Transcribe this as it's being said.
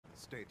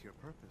State your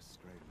purpose,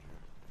 stranger.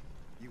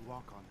 You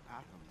walk on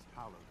Atom's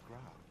hallowed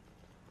ground.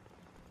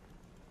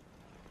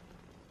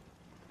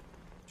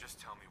 Just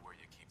tell me where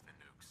you keep the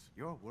nukes.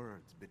 Your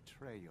words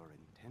betray your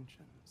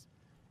intentions.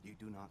 You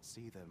do not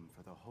see them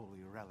for the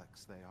holy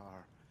relics they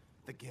are.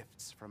 The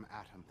gifts from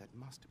Atom that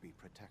must be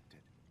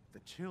protected. The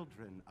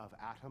children of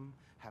Atom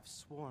have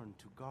sworn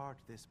to guard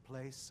this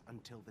place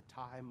until the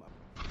time of...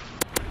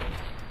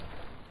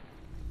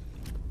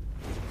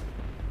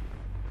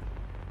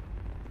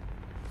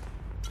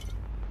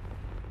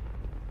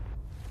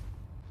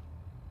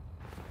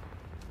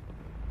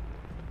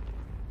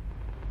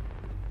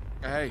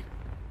 Hey.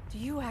 Do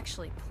you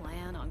actually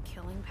plan on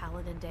killing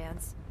Paladin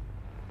Danse?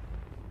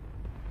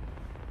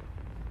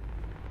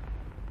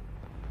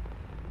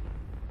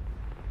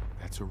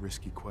 That's a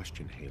risky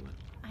question, Halen.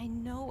 I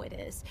know it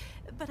is,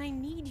 but I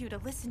need you to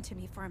listen to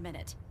me for a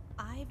minute.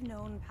 I've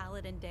known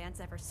Paladin Danse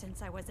ever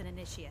since I was an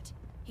initiate.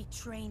 He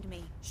trained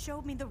me,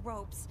 showed me the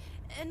ropes,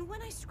 and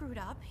when I screwed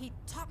up, he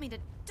taught me to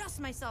dust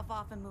myself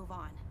off and move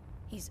on.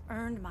 He's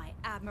earned my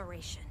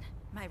admiration,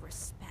 my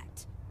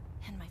respect,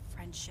 and my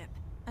friendship.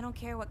 I don't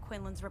care what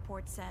Quinlan's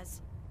report says.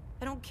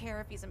 I don't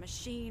care if he's a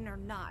machine or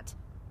not.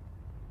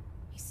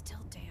 He's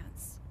still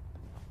Danse.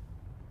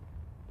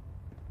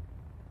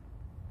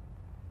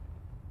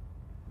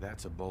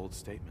 That's a bold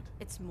statement.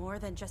 It's more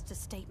than just a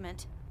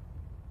statement.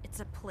 It's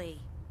a plea.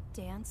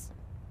 Danse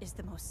is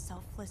the most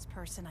selfless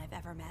person I've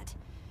ever met.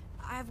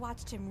 I've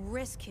watched him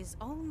risk his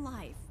own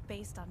life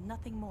based on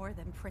nothing more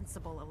than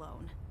principle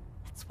alone.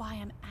 That's why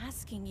I'm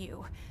asking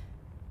you.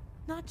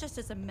 Not just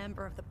as a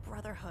member of the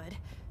Brotherhood,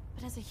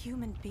 but as a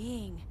human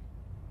being.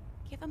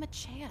 Give him a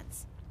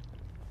chance.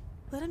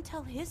 Let him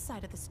tell his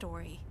side of the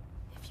story.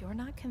 If you're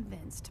not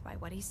convinced by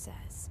what he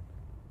says,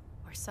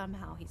 or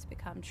somehow he's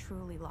become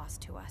truly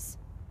lost to us,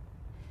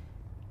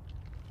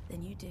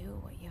 then you do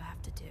what you have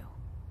to do.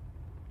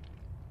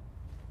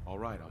 All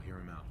right, I'll hear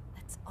him out.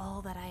 That's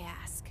all that I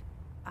ask.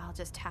 I'll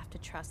just have to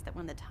trust that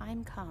when the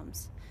time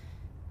comes,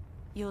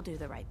 you'll do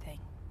the right thing.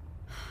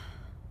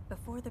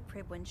 Before the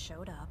Pribwin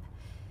showed up,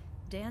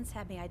 Danse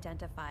had me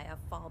identify a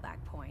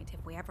fallback point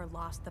if we ever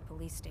lost the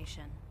police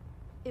station.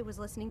 It was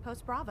Listening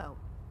Post Bravo,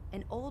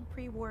 an old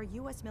pre-war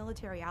US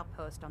military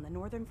outpost on the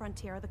northern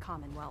frontier of the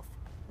Commonwealth.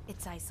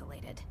 It's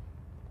isolated,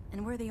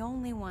 and we're the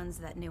only ones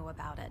that knew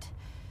about it.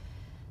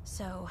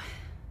 So,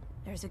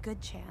 there's a good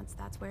chance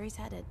that's where he's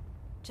headed.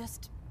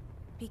 Just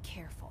be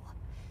careful.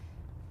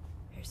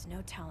 There's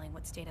no telling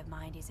what state of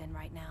mind he's in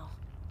right now,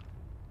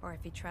 or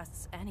if he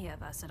trusts any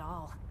of us at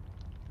all.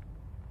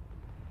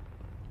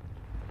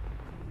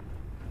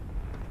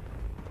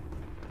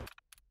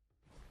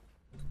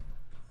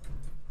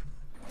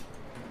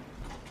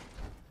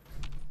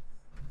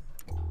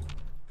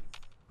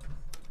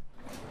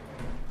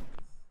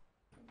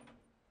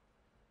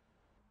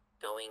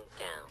 Going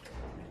down.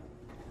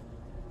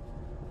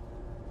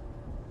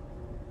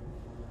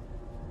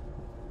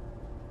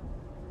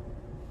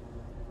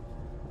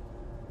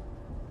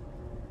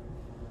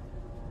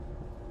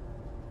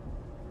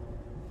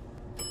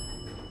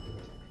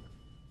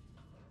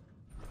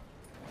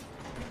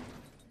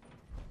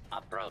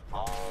 Approach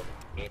hold.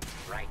 It's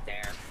right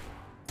there.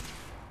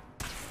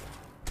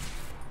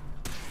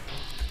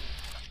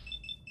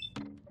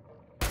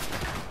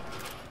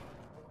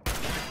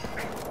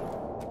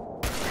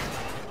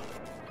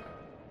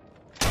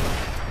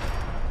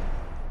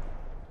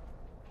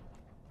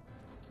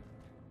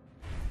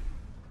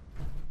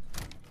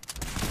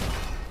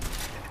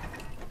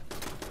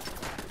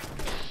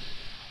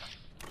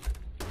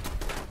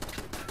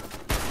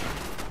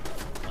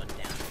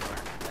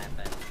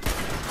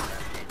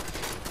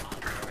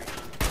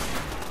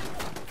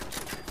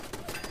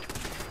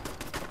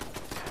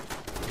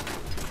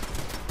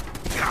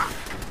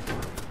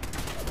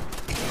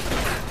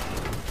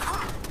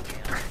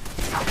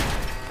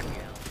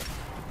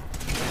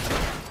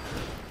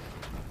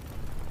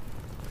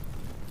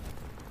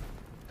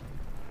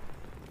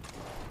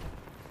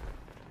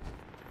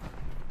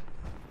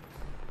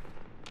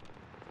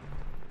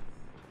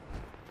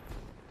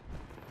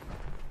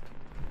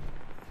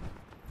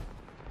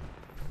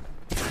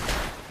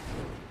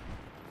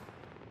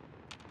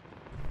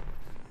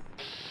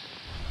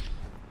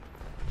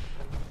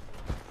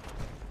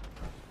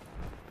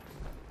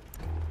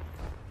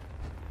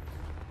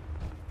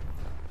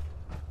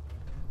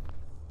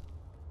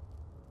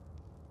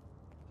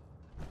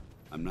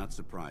 I'm not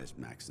surprised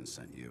Maxson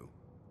sent you.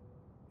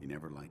 He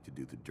never liked to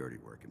do the dirty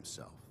work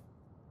himself.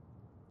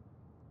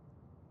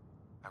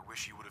 I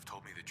wish you would have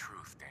told me the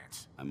truth,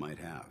 Danse. I might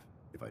have,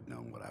 if I'd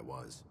known what I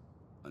was.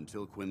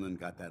 Until Quinlan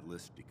got that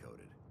list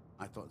decoded,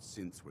 I thought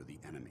synths were the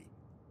enemy.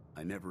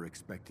 I never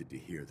expected to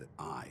hear that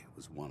I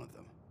was one of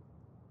them.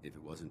 If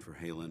it wasn't for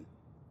Halen,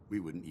 we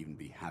wouldn't even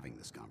be having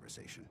this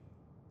conversation.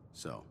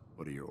 So,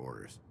 what are your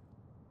orders?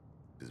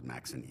 Does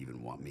Maxson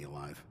even want me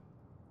alive?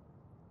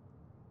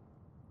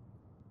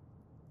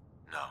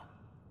 No.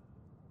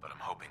 But I'm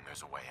hoping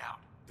there's a way out.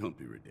 Don't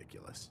be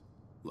ridiculous.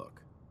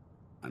 Look,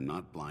 I'm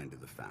not blind to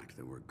the fact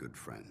that we're good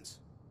friends,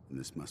 and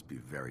this must be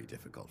very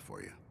difficult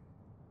for you.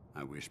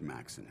 I wish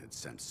Maxon had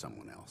sent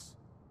someone else,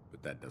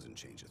 but that doesn't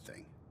change a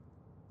thing.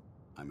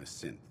 I'm a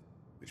synth,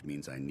 which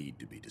means I need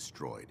to be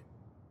destroyed.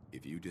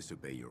 If you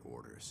disobey your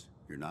orders,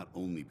 you're not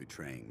only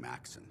betraying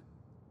Maxon,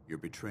 you're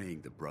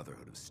betraying the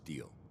Brotherhood of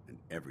Steel and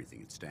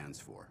everything it stands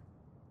for.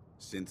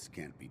 Synths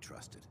can't be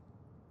trusted.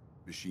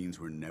 Machines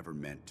were never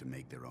meant to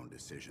make their own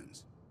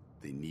decisions.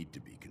 They need to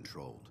be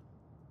controlled.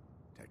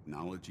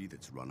 Technology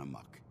that's run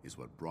amok is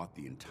what brought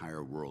the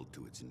entire world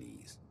to its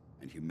knees,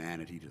 and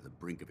humanity to the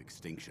brink of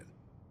extinction.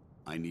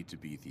 I need to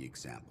be the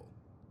example,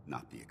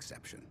 not the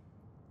exception.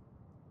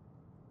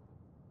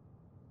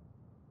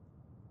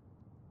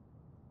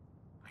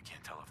 I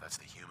can't tell if that's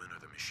the human or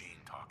the machine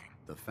talking.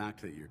 The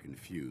fact that you're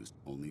confused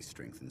only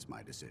strengthens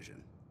my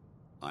decision.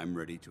 I'm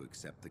ready to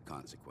accept the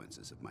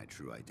consequences of my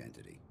true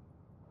identity.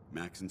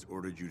 Maxon's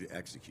ordered you to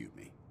execute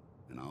me,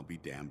 and I'll be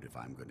damned if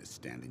I'm going to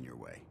stand in your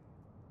way.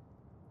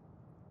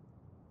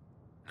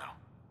 No.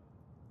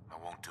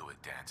 I won't do it,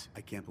 Danse.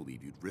 I can't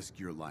believe you'd risk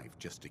your life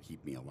just to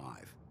keep me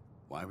alive.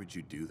 Why would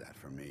you do that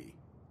for me?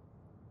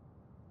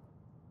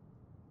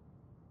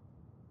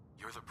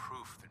 You're the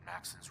proof that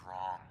Maxon's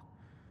wrong.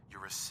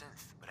 You're a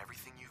synth, but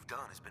everything you've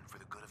done has been for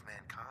the good of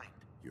mankind.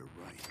 You're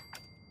right.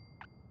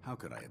 How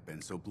could I have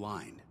been so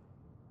blind?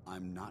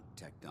 I'm not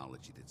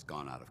technology that's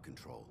gone out of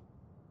control.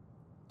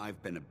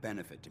 I've been a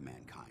benefit to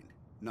mankind,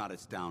 not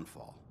its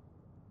downfall.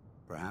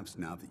 Perhaps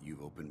now that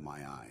you've opened my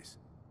eyes,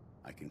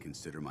 I can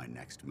consider my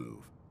next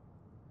move.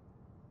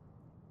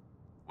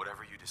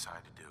 Whatever you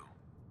decide to do,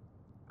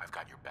 I've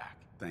got your back.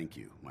 Thank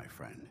you, my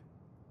friend.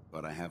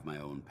 But I have my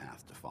own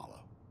path to follow.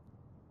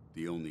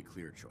 The only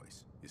clear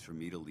choice is for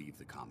me to leave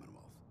the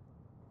Commonwealth.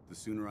 The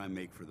sooner I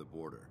make for the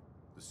border,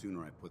 the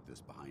sooner I put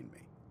this behind me.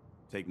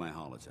 Take my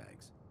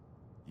holotags.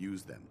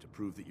 Use them to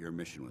prove that your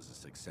mission was a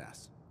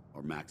success,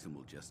 or Maxon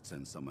will just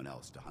send someone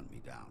else to hunt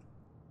me down.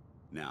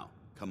 Now,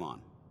 come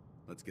on.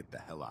 Let's get the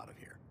hell out of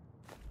here.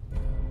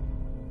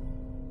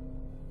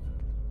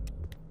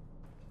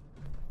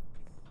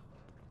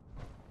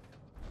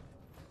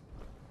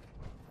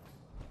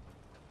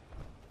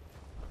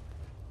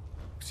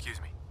 Excuse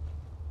me.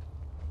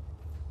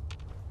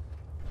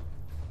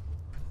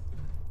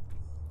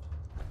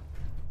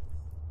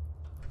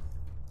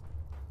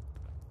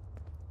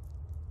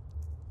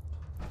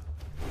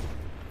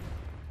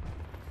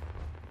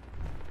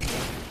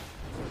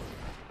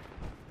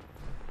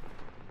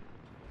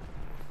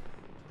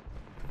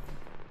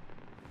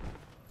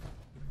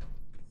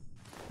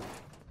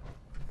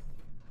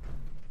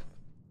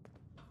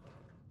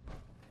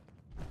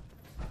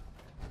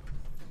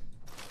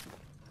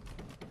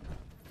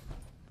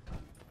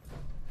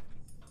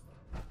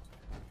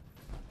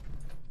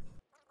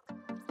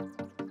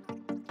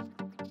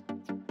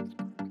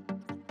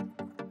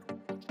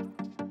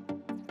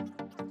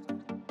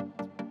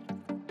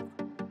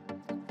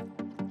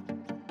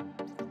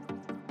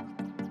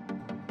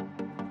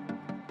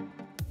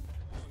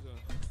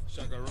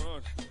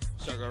 Chacarone,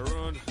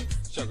 chacarone,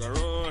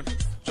 chacarone,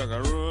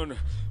 chacarone.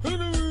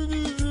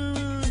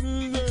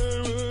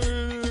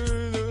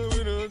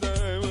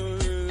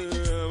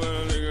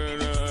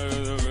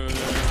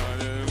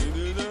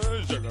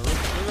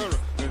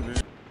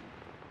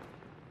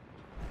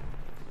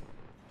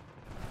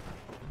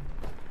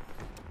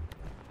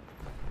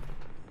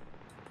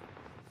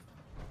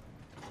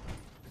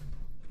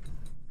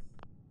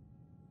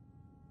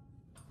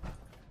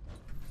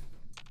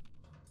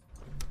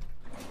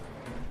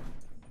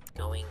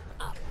 Going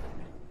up.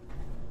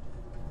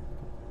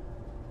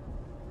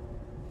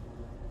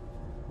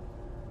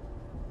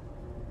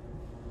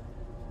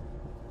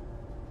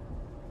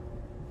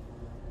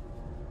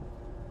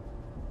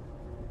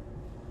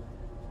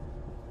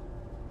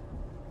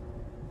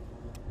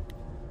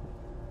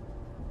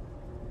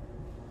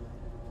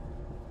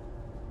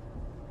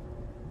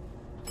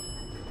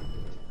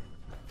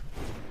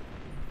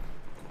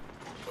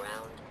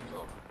 Ground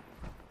floor.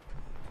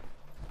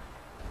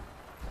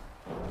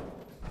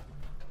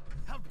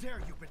 How dare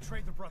you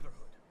betray the Brotherhood?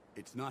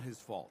 It's not his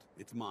fault.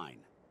 It's mine.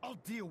 I'll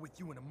deal with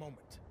you in a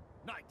moment.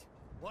 Knight,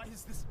 why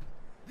has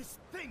this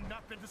thing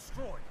not been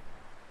destroyed?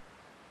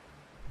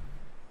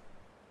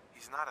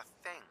 He's not a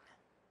thing.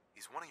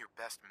 He's one of your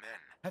best men.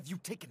 Have you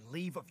taken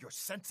leave of your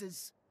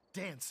senses?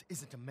 Danse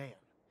isn't a man.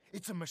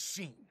 It's a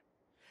machine.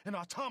 An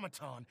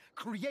automaton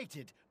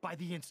created by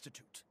the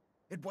Institute.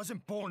 It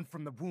wasn't born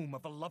from the womb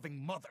of a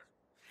loving mother.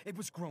 It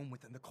was grown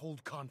within the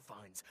cold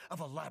confines of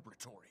a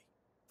laboratory.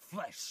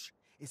 Flesh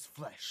is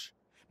flesh.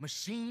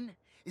 Machine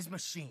is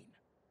machine.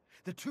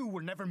 The two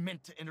were never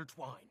meant to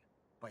intertwine.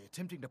 By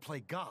attempting to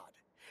play God,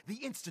 the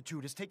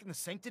Institute has taken the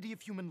sanctity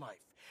of human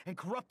life and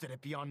corrupted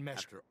it beyond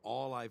measure. After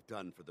all I've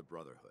done for the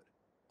Brotherhood,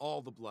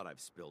 all the blood I've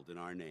spilled in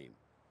our name,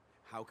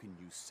 how can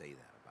you say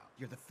that about me?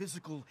 You're the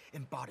physical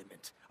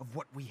embodiment of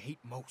what we hate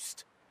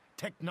most.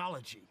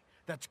 Technology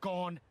that's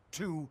gone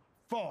too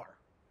far.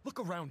 Look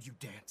around you,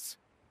 Danse.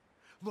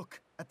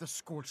 Look at the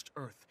scorched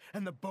earth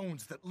and the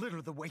bones that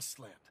litter the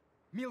wasteland.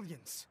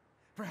 Millions,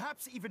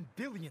 perhaps even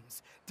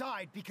billions,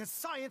 died because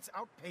science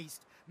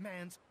outpaced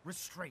man's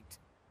restraint.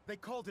 They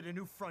called it a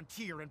new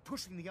frontier and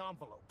pushing the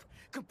envelope,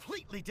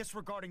 completely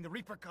disregarding the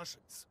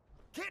repercussions.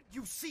 Can't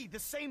you see the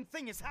same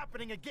thing is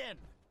happening again?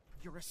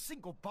 You're a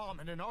single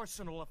bomb in an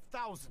arsenal of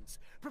thousands,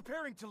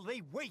 preparing to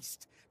lay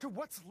waste to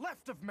what's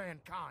left of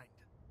mankind.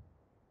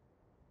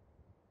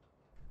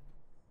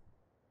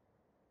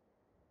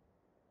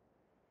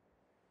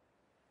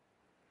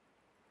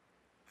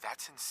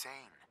 That's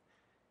insane.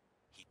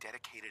 He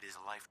dedicated his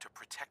life to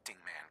protecting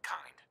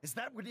mankind. Is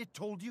that what it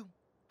told you?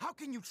 How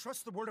can you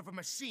trust the word of a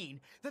machine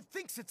that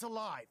thinks it's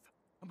alive?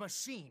 A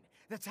machine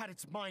that's had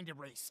its mind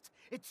erased,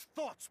 its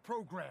thoughts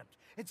programmed,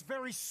 its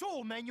very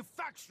soul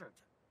manufactured.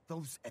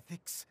 Those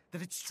ethics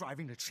that it's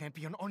striving to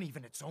champion aren't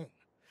even its own.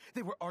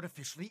 They were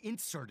artificially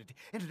inserted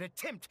in an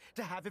attempt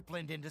to have it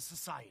blend into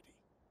society.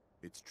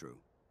 It's true.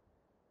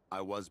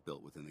 I was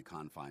built within the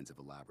confines of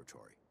a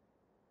laboratory,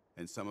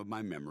 and some of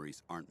my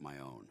memories aren't my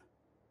own.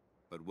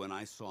 But when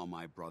I saw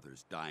my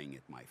brothers dying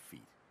at my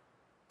feet,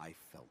 I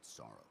felt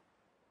sorrow.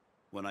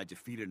 When I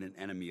defeated an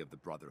enemy of the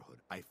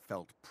Brotherhood, I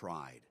felt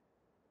pride.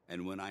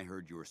 And when I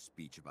heard your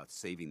speech about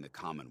saving the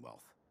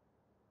Commonwealth,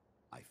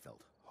 I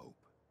felt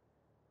hope.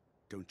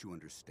 Don't you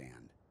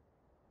understand?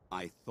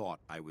 I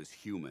thought I was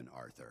human,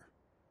 Arthur.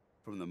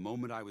 From the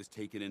moment I was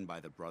taken in by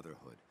the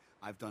Brotherhood,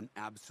 I've done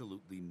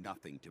absolutely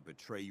nothing to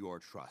betray your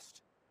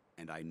trust,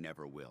 and I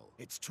never will.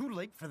 It's too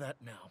late for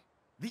that now.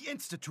 The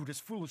Institute has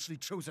foolishly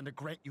chosen to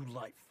grant you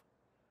life.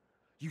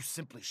 You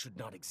simply should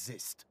not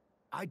exist.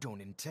 I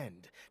don't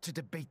intend to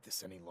debate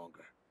this any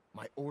longer.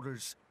 My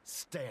orders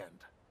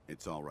stand.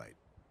 It's all right.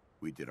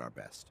 We did our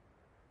best.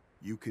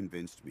 You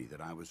convinced me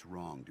that I was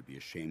wrong to be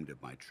ashamed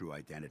of my true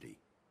identity,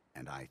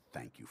 and I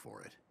thank you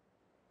for it.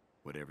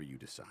 Whatever you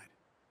decide,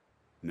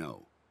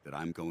 know that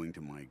I'm going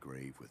to my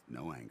grave with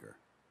no anger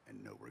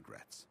and no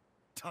regrets.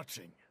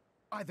 Touching.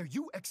 Either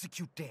you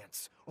execute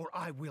Danse, or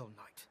I will,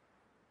 Knight.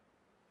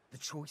 The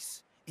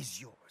choice is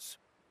yours.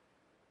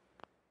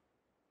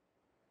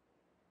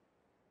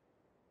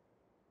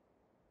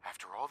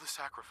 After all the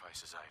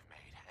sacrifices I've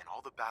made and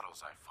all the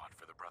battles I've fought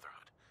for the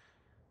Brotherhood,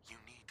 you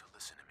need to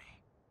listen to me.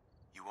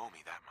 You owe me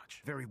that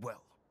much. Very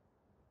well.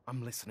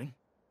 I'm listening.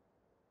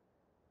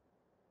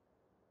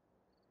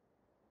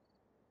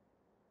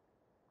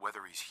 Whether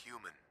he's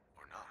human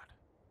or not,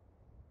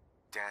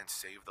 Danse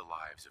saved the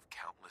lives of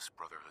countless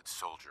Brotherhood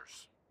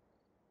soldiers.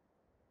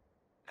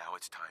 Now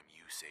it's time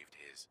you saved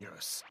his. You're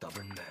a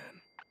stubborn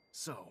man.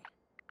 So,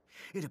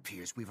 it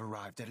appears we've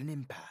arrived at an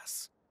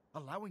impasse.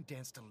 Allowing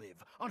Danse to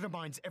live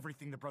undermines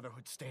everything the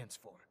Brotherhood stands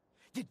for.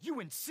 Yet you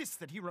insist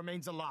that he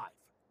remains alive,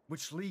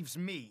 which leaves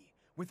me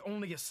with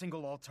only a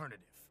single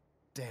alternative.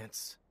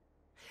 Danse,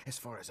 as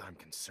far as I'm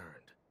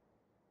concerned,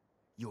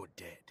 you're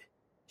dead.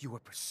 You were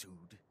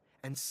pursued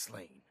and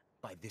slain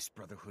by this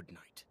Brotherhood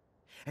Knight,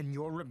 and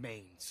your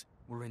remains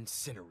were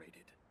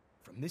incinerated.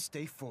 From this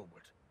day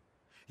forward,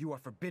 you are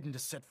forbidden to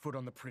set foot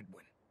on the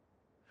Pridwin,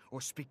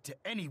 or speak to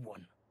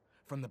anyone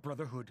from the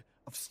Brotherhood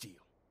of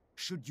Steel.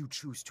 Should you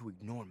choose to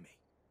ignore me,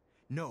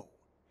 know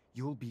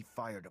you'll be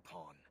fired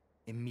upon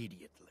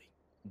immediately.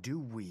 Do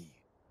we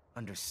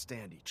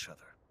understand each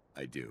other?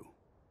 I do.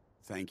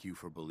 Thank you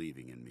for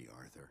believing in me,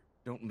 Arthur.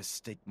 Don't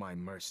mistake my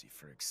mercy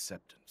for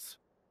acceptance.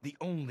 The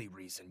only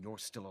reason you're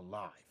still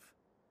alive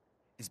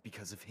is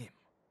because of him.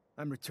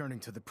 I'm returning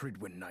to the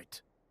Pridwin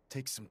Knight.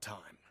 Take some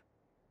time.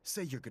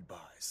 Say your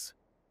goodbyes.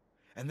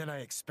 And then I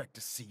expect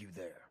to see you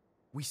there.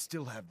 We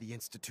still have the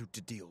Institute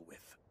to deal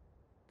with.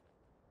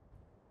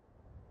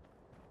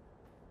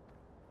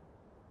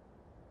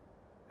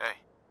 Hey.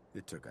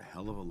 It took a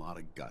hell of a lot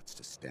of guts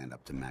to stand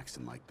up to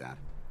Maxon like that.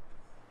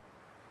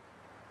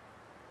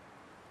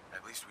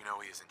 At least we know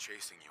he isn't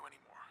chasing you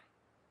anymore.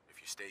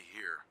 If you stay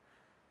here,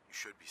 you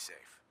should be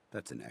safe.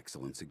 That's an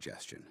excellent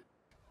suggestion.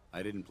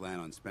 I didn't plan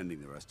on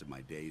spending the rest of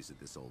my days at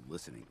this old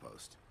listening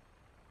post,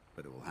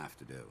 but it will have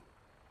to do.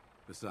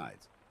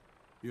 Besides,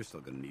 you're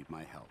still gonna need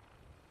my help,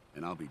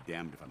 and I'll be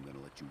damned if I'm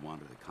gonna let you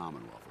wander the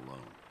Commonwealth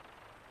alone.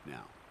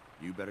 Now,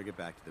 you better get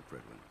back to the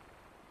Pridwin.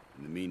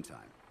 In the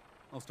meantime,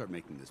 I'll start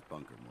making this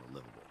bunker more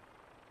livable.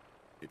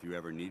 If you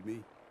ever need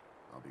me,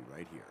 I'll be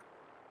right here.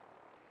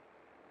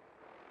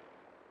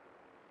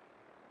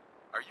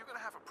 Are you gonna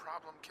have a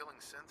problem killing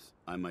synths?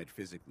 I might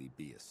physically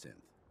be a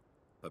synth,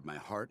 but my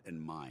heart and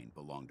mind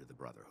belong to the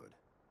Brotherhood.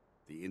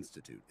 The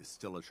Institute is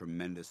still a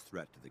tremendous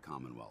threat to the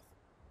Commonwealth.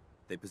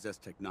 They possess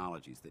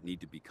technologies that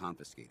need to be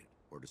confiscated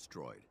or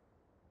destroyed.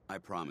 I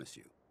promise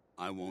you,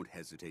 I won't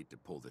hesitate to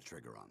pull the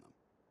trigger on them.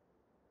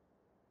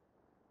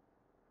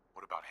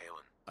 What about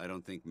Halen? I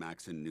don't think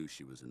Maxon knew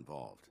she was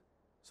involved,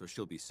 so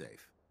she'll be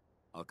safe.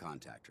 I'll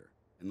contact her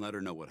and let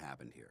her know what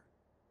happened here.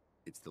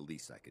 It's the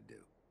least I could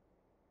do.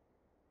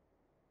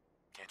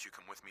 Can't you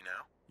come with me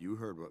now? You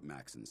heard what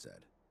Maxon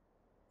said.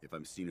 If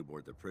I'm seen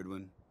aboard the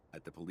Pridwin,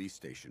 at the police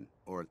station,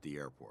 or at the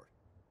airport,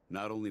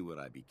 not only would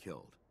I be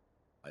killed,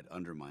 I'd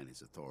undermine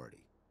his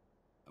authority.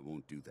 I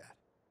won't do that.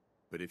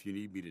 But if you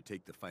need me to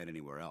take the fight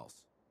anywhere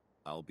else,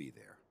 I'll be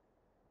there.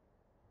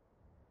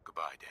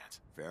 Goodbye,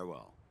 Danse.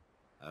 Farewell.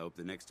 I hope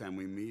the next time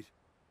we meet,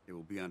 it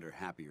will be under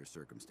happier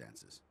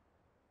circumstances.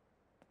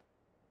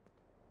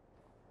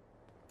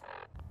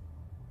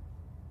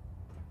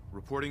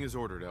 Reporting is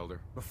ordered,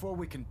 Elder. Before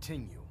we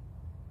continue,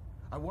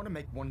 I want to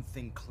make one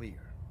thing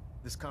clear.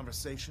 This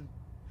conversation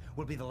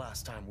will be the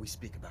last time we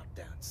speak about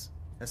Danse.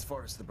 As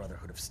far as the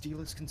Brotherhood of Steel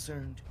is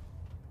concerned,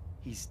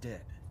 he's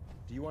dead.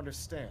 Do you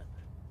understand?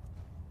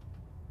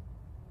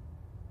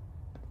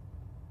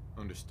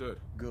 Understood.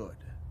 Good.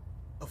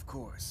 Of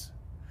course.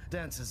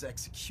 Dance's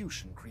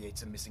execution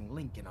creates a missing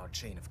link in our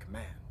chain of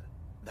command.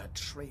 That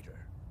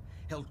traitor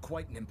held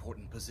quite an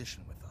important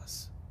position with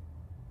us.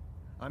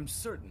 I'm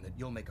certain that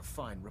you'll make a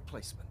fine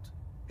replacement.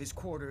 His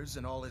quarters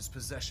and all his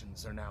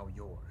possessions are now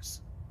yours,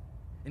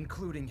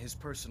 including his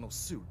personal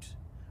suit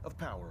of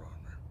power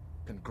armor.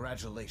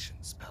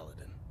 Congratulations,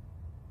 Paladin.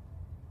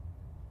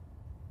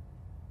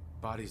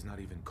 Body's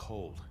not even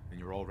cold, and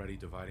you're already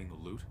dividing the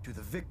loot? To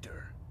the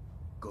victor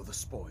go the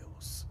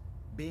spoils.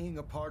 Being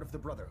a part of the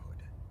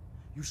Brotherhood,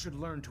 you should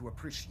learn to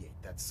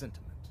appreciate that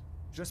sentiment.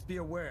 Just be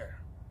aware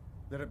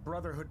that a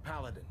Brotherhood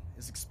Paladin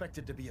is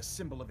expected to be a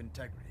symbol of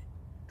integrity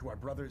to our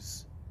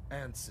brothers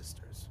and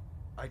sisters.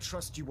 I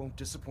trust you won't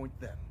disappoint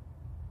them,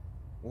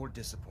 or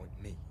disappoint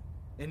me.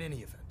 In any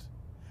event,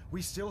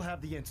 we still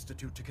have the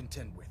Institute to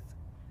contend with,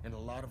 and a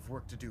lot of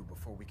work to do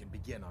before we can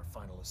begin our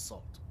final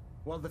assault.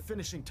 While the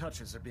finishing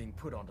touches are being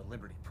put onto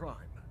Liberty Prime,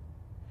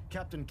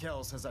 Captain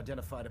Kells has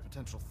identified a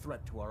potential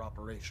threat to our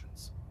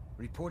operations.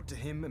 Report to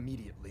him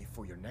immediately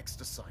for your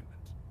next assignment.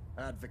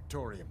 Ad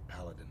Victoriam,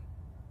 Paladin.